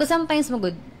 Because sometimes mo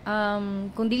good,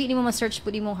 kung dili nimo ma-search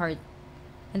po di mong heart,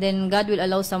 and then God will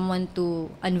allow someone to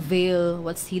unveil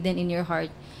what's hidden in your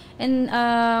heart. And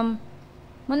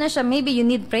muna siya, maybe you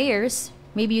need prayers,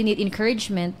 maybe you need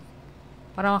encouragement,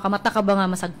 para makamata ka ba nga,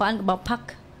 masagpaan ka ba,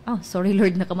 pak, sorry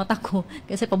Lord, nakamata ko.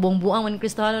 Kasi pabuang-buang man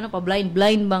Kristiyano na,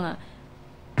 pa-blind ba nga.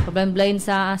 Pa-blind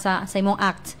sa imong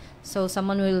act. So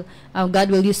someone will, God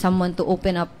will use someone to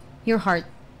open up your heart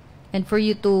and for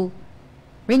you to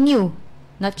renew,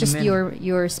 not just Amen.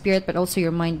 your spirit but also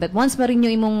your mind. But once ma-renew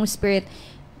imong spirit,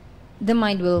 the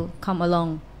mind will come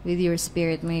along with your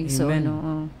spirit. So,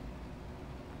 Amen.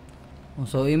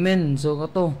 So, amen. So,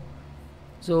 kato.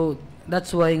 So,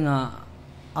 that's why nga,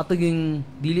 ato yung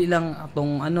dili lang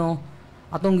atong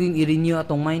atong yung i-renew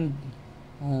atong mind.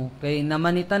 Kay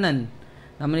naman ni tanan.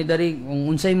 Naman ni dari, kung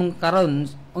unsay mong karon,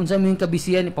 unsay mong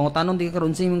kabisihan, pangutanon di ka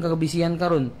karon, unsay mong kabisihan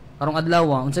karon, karong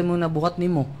adlaw, unsay mong nabuhat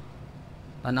nimo.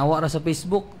 Tanawa ra sa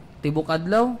Facebook, tibok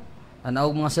adlaw, tanaw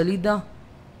mga salida.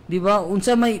 Di ba?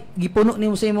 Unsa may gipuno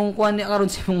nimo sa imong kuan ni karon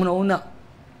sa imong una.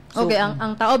 So, okay,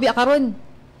 ang tao biya karon,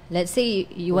 let's say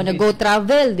you wanna go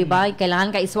travel, di ba?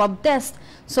 Kailangan ka i-swab test.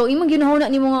 So imong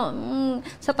ginahuna nimo nga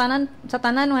sa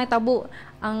tanan nga tabo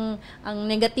ang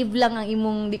negative lang ang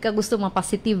imong di ka gusto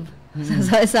ma-positive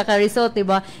sa ka result, di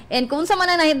ba? And kung sa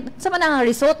man ang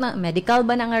result na medical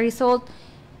ba na nga result,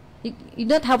 you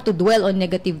don't have to dwell on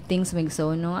negative things,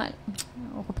 so no.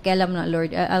 Kaya alam na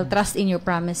Lord, I'll trust in your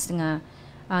promise nga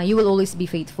you will always be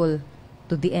faithful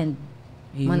to the end.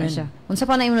 Amen. Mana siya. Unsa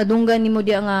pa na imong nadunggan nimo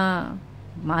diya nga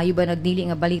maayo ba nagdili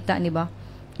nga balita, ni ba?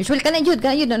 Usually kana jud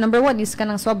number 1 is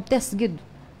kanang swab test gud.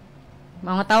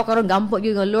 Mga tao karon gampo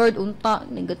gyud nga Lord unta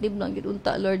negative lang gyud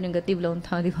unta Lord negative lang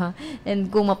unta, di ba? And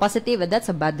kung ma-positive, that's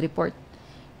a bad report.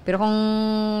 Pero kung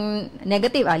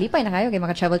negative, alipay na kayo kay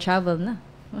maka-travel na.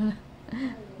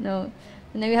 No.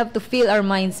 Now we have to fill our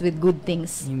minds with good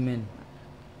things. Amen.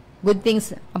 Good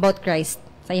things about Christ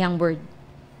sa iyang word.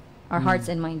 Our hearts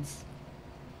and minds.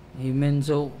 Amen.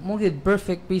 So, mo gid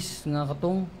perfect peace nga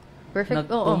katong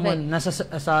Perfect. Okay. Nasa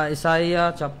sa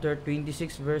Isaiah chapter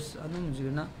 26 verse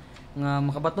siguro na nga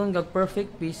makabaton kag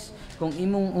perfect peace kung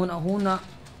imong una-una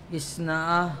is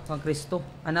naa kang Kristo,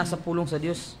 sa pulong sa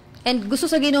Dios. And gusto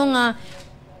sa Ginoo nga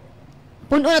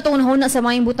puno na tong una sa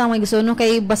maayong butang may gusto no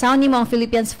kay basahon nimo ang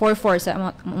Philippians 4:4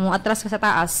 sa mo atras ka sa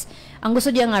taas. Ang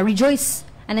gusto diya nga rejoice.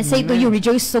 And I say to you,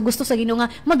 rejoice. So gusto sa Ginoo nga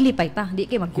maglipay ta, di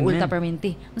kay magkuul ta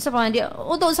permanente. Unsa pa di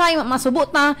uto say masubot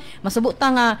ta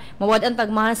nga mawad-an tag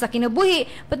mahal sa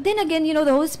kinabuhi. But then again, the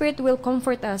Holy Spirit will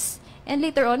comfort us. And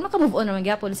later on, maka-move on naman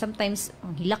gyapon. Sometimes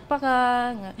hilak pa ka,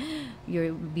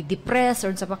 you'll be depressed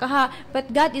or unsa pa ka ha. But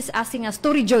God is asking us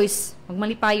to rejoice,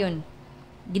 magmalipayon.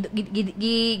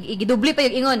 Gidubli pa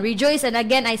yung ingon, rejoice, and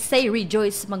again I say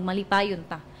rejoice, magmalipayon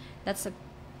ta. That's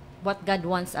what God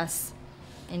wants us.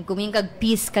 And kuming kag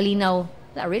peace, kalinaw,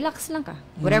 relax lang ka.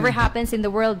 Whatever happens in the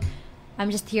world,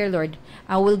 I'm just here, Lord.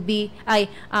 I will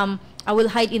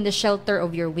hide in the shelter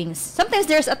of your wings. Sometimes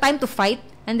there's a time to fight,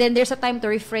 and then there's a time to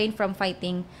refrain from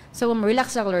fighting. So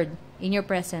relax lang, Lord, in your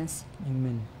presence.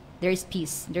 Amen. There is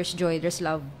peace, there's joy, there's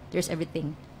love, there's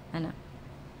everything. Ana.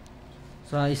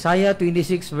 So Isaiah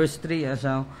 26 verse 3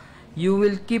 you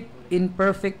will keep in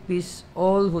perfect peace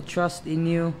all who trust in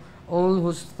you, all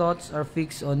whose thoughts are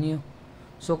fixed on you.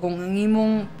 So kung ang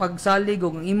imong pagsalig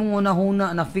o ang imong una-huna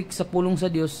na fix sa pulong sa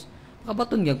Dios,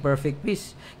 makabaton gyud perfect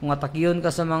peace. Kung atakiyon ka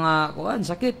sa mga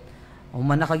sakit,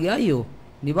 humana ka giayo,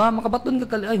 di ba? Makabaton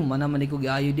ka ay humana man ko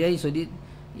giayo di ay. So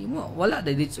wala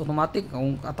dahil it's automatic.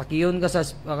 Kung atakiyon ka sa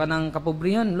kanang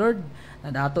kapobrihan, Lord,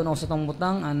 nadato na ako sa tong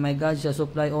butang and my God shall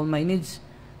supply all my needs.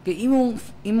 Kay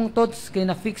imong thoughts kay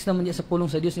na fix naman diya sa pulong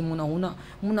sa Dios imong una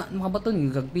makabaton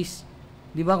gyud kag peace.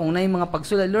 Di ba? Kung nay mga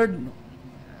pagsulay, Lord,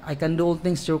 I can do all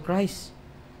things through Christ.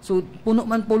 So puno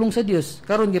man pulong sa Dios,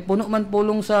 karon gyud puno man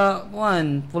pulong sa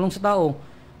pulong sa tao.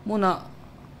 Muna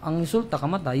ang resulta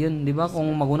kamatayon, di ba? Kung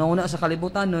maguna-una sa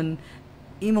kalibutanon,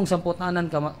 imong samputanan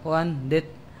death.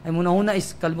 Ay muna-una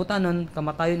is kalibutanon,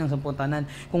 kamatayon ang samputanan.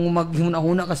 Kung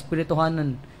maghuna-una ka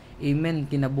spirituhanon, amen,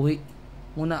 kinabuhi.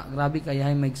 Muna grabe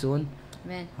kayahay maigsoon.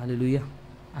 Amen. Hallelujah.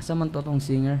 Asa man to tong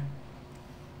singer?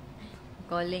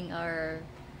 Calling our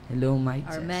Hello, Mike.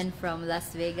 Our man from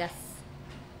Las Vegas.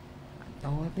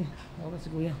 Tawag natin. Tawag si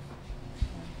Kuya.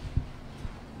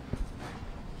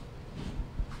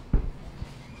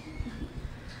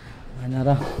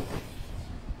 Anara.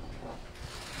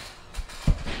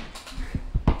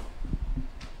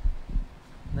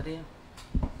 Dari.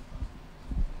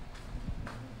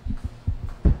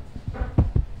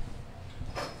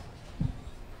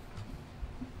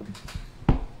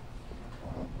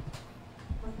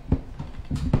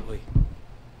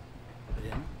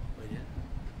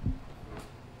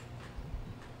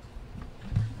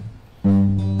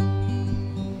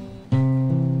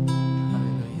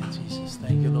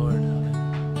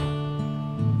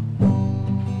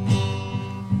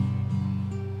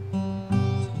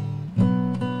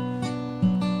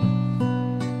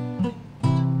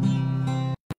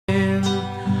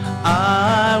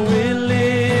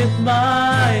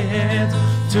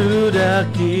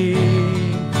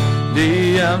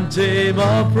 anthem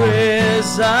of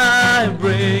praise I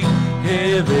bring.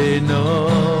 Heaven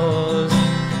knows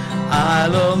I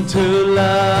long to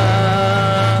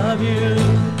love you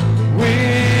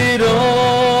with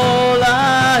all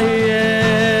I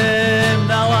am.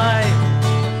 Now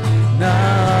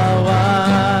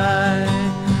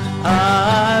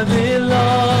I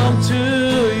belong to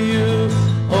you.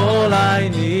 All I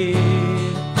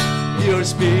need, your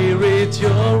spirit,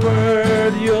 your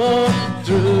word, your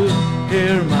truth.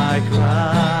 Hear my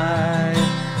cry,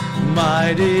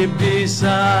 my deep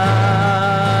desire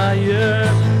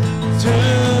to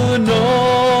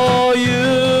know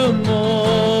you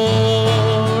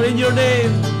more. In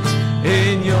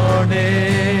your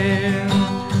name,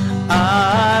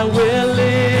 I will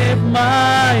lift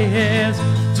my hands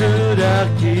to the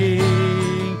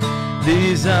King.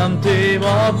 This anthem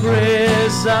of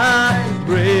praise I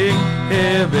bring.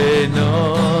 Heaven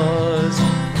knows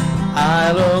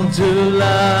I long to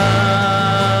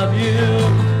love you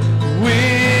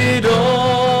with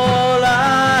all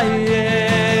I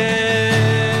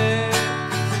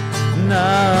am.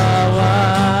 Now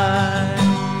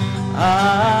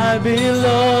I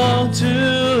belong to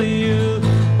you.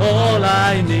 All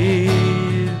I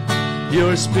need,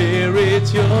 your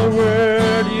spirit, your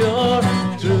word, your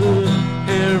truth.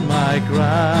 Hear my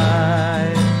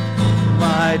cry,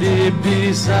 my deep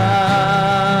desire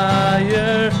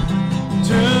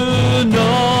to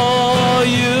know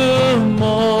you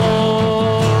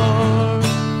more.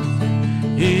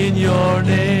 In your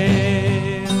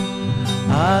name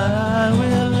I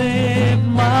will lift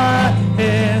my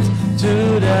hands to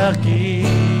the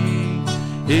King.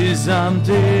 His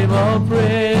anthem of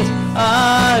praise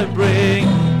I bring.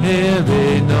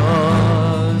 Heaven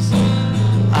knows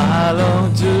I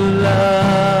long to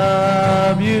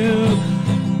love you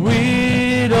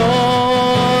with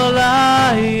all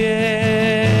I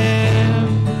am.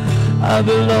 I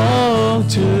belong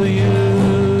to you.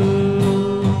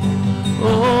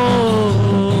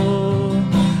 Oh,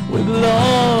 we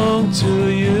belong to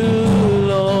you,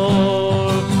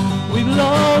 Lord. We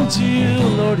belong to you,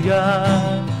 Lord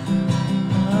God.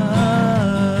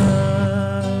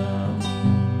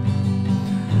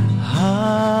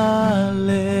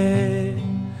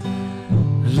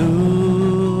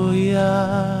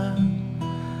 Hallelujah.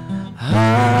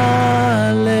 Hallelujah.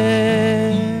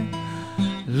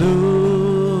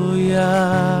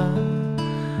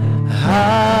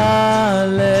 Hallelujah.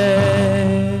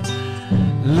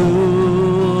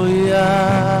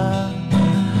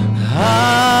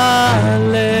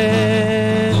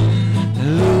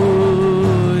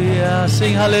 Hallelujah.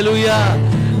 Sing hallelujah.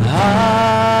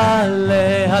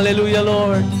 Hallelujah,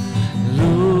 Lord.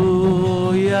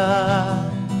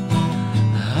 Hallelujah.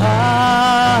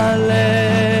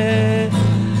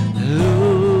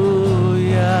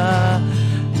 Hallelujah.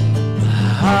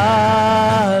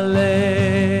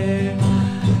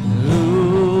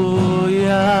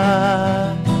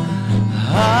 Hallelujah.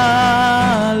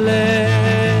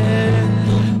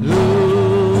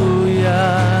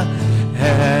 Hallelujah.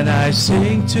 And I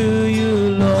sing to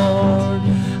you, Lord,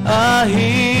 a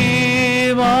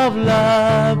hymn of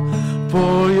love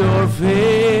for your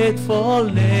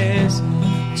faithfulness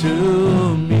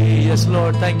to me. Yes,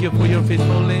 Lord, thank you for your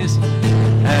faithfulness.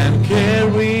 And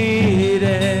carried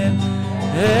in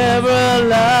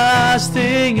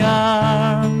everlasting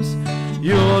arms,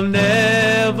 you'll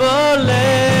never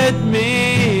let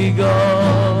me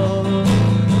go.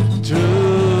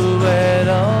 Through it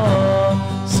all,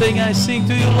 sing, I sing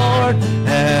to you, Lord,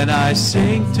 and I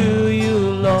sing to you,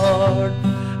 Lord,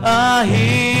 a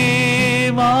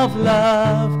hymn of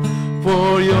love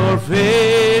for your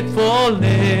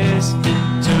faithfulness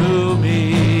to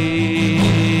me.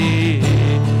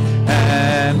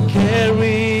 And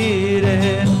carried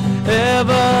in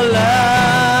everlasting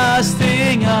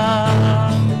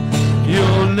arms,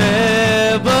 you'll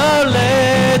never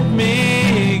let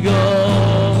me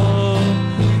go.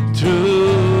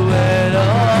 Through it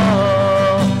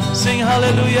all, sing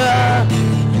hallelujah.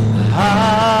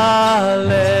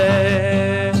 Hallelujah.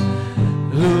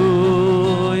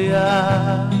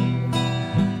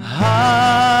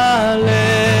 Hallelujah.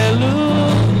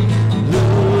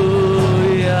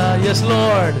 Yes,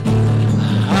 Lord.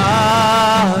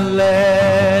 Hallelujah.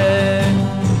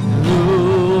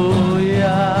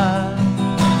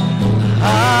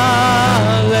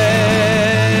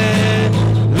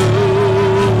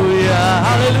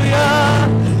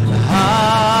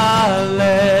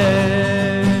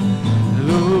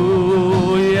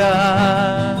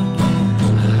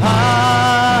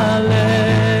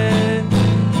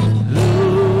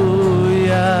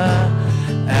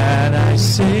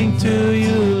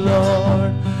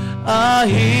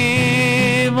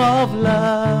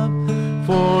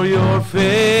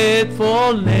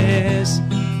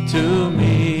 to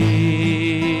me,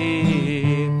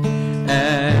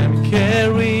 and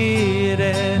carried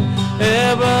in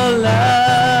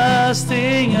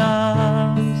everlasting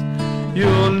arms.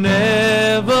 You'll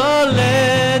never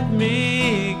let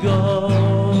me go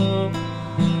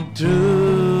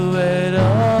through it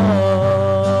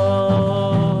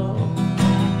all.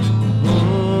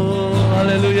 Oh,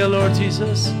 hallelujah, Lord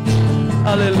Jesus.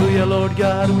 Hallelujah, Lord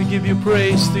God. We give you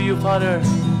praise to you, Father.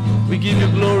 We give you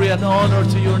glory and honor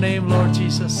to your name, Lord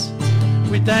Jesus.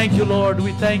 We thank you, Lord.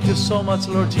 We thank you so much,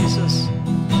 Lord Jesus.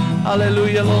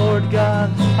 Hallelujah, Lord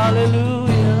God.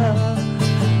 Hallelujah.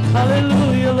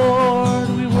 Hallelujah, Lord.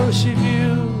 We worship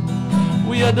you.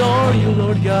 We adore you,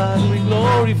 Lord God. We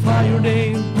glorify your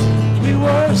name. We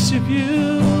worship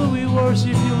you. We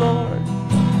worship you, Lord.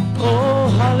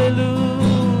 Oh,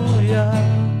 hallelujah.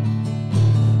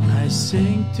 I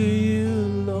sing to you,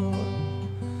 Lord,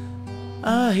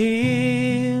 a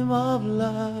hymn of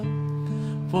love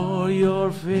for your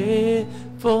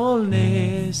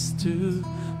faithfulness to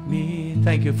me.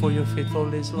 Thank you for your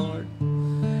faithfulness, Lord.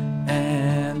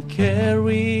 And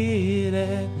carried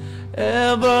in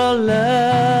everlasting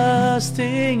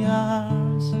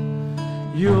arms.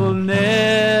 You'll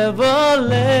never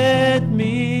let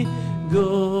me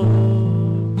go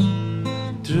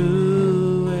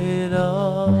through it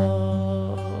all.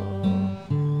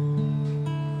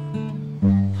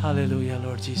 Hallelujah,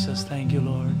 Lord Jesus. Thank you,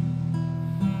 Lord.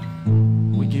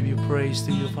 We give you praise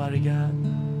to you, Father God.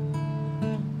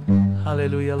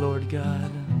 Hallelujah, Lord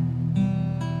God.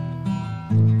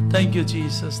 Thank you,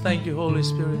 Jesus. Thank you, Holy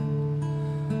Spirit.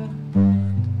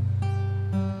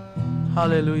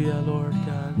 Hallelujah, Lord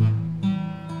God.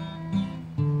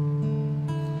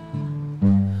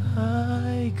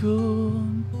 Ay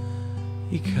kung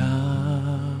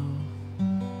ikaw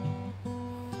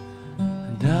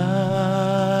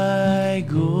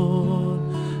daigon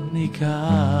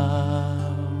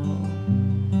ikaw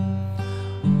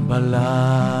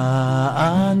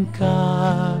balaan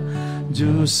ka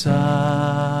Diyos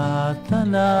sa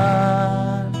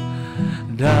tanan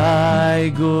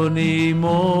daigon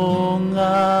imong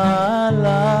ngalan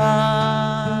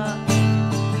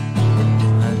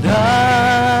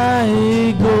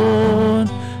daigon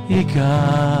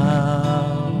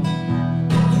ikaw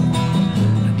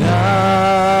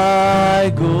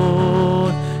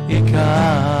daigon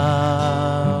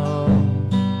ikaw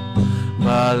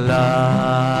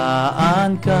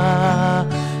balaan ka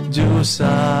Diyos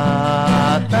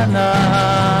sa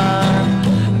tanan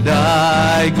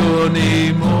daigon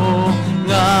imong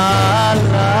ngalan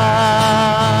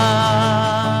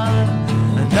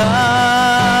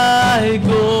daigon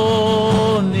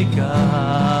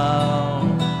ikaw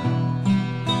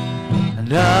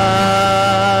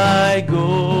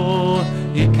daigon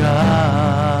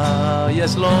ikaw.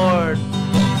 Yes, Lord.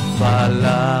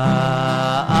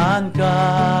 Balaan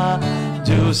ka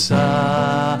Diyos sa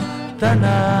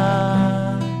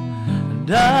tanan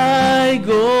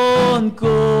daigon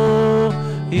ko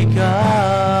ikaw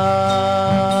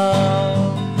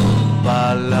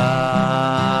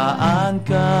balaan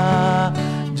ka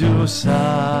Diyos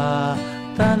sa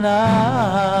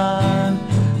tanan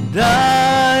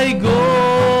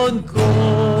daigon ko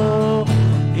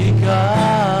ikaw.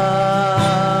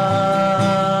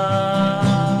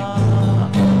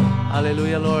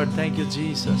 Hallelujah, Lord. Thank you,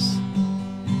 Jesus.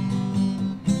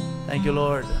 Thank you,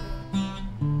 Lord.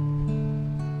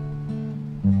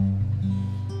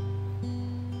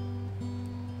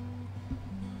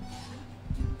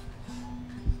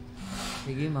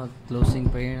 Sige, mag-closing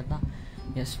prayer na ta.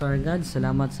 Yes, Father God,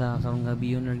 salamat sa karong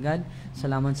gabi yun, Lord God.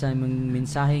 Salamat sa imong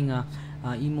mensahe nga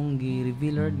imong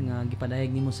gi-reveal, Lord, nga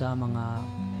gipadayag nimo sa mga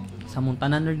sa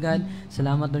muntanan, Lord God.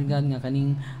 Salamat, Lord God, nga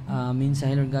kaning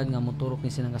mensahe, Lord God, nga moturok ni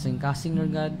silang kasing-kasing,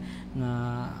 Lord God, nga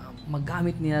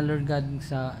maggamit nila, Lord God,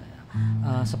 sa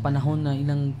panahon na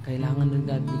ilang kailangan, Lord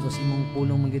God, because imong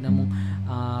pulong magid among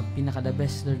pinaka the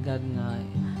best, Lord God, nga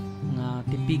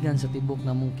tipigan sa tibok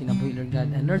na mong kinabuhi, Lord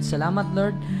God. And Lord, salamat,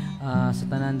 Lord, sa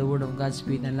tanan the Word of God,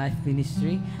 Spirit and Life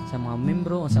Ministry, sa mga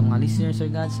membro, sa mga listeners,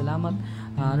 Lord God. Salamat,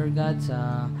 Lord God,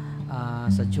 sa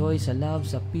joy, sa love,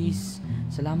 sa peace.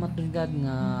 Salamat, Lord God,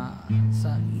 nga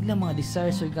sa ilang mga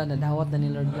desires, Lord God, na dawat na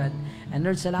ni Lord God. And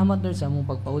Lord, salamat, Lord, sa mong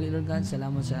pagpauli, Lord God.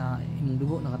 Salamat sa imong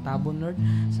dugo nakatabon, Lord,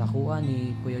 sa kuha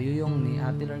ni Kuya Yuyong, ni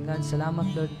Ate, Lord God.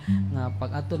 Salamat, Lord, nga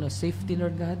pag-ato na safety,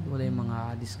 Lord God. Wala yung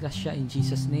mga disgrasya in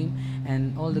Jesus' name.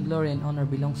 And all the glory and honor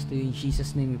belongs to you. In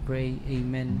Jesus' name we pray.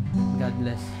 Amen. God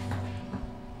bless.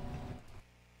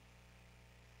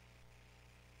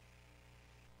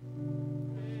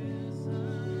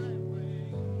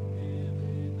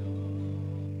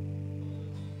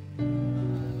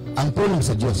 Ang pulong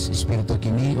pulong sa Dios espiritu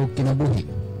kini ug kinabuhi.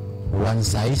 Juan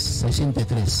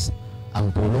 6:63.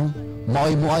 Ang pulong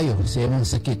mao'y muayo sa imong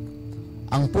sakit.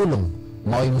 Ang pulong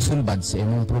mao'y musulbad sa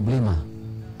imong problema.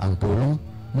 Ang pulong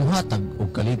muhatag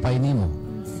og kalipay nimo.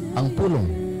 Ang pulong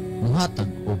muhatag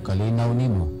og kalinaw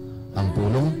nimo. Ang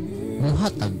pulong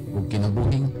muhatag og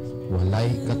kinabuhing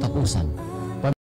walay katapusan.